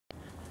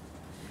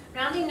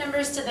Rounding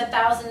numbers to the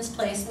thousands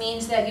place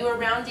means that you are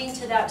rounding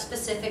to that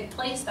specific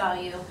place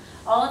value.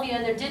 All of the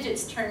other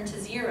digits turn to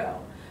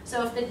 0.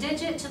 So if the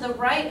digit to the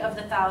right of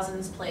the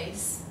thousands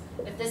place,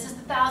 if this is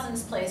the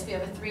thousands place, we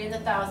have a 3 in the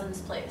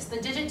thousands place.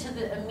 The digit to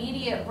the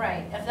immediate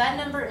right, if that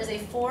number is a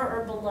 4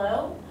 or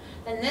below,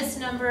 then this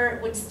number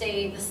would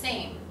stay the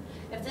same.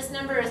 If this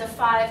number is a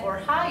 5 or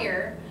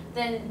higher,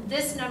 then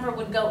this number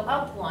would go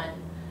up 1.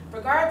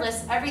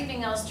 Regardless,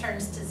 everything else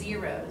turns to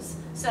zeros.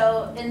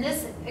 So in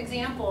this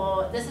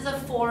example, this is a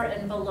 4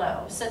 and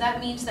below. So that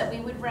means that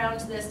we would round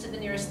this to the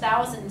nearest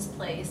thousands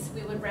place.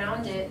 We would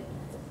round it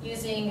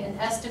using an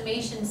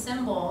estimation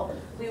symbol.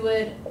 We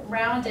would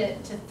round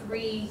it to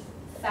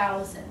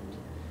 3,000.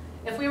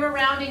 If we were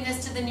rounding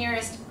this to the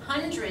nearest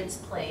hundreds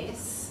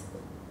place,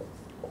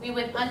 we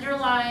would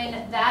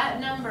underline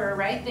that number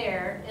right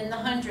there in the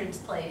hundreds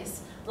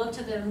place, look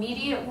to the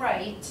immediate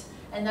right,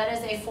 and that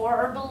is a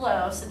 4 or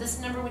below, so this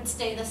number would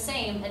stay the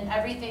same and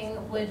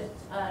everything would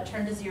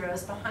turn to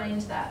zeros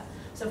behind that.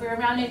 So if we were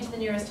rounding to the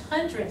nearest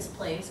hundreds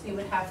place, we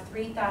would have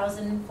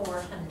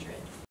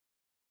 3,400.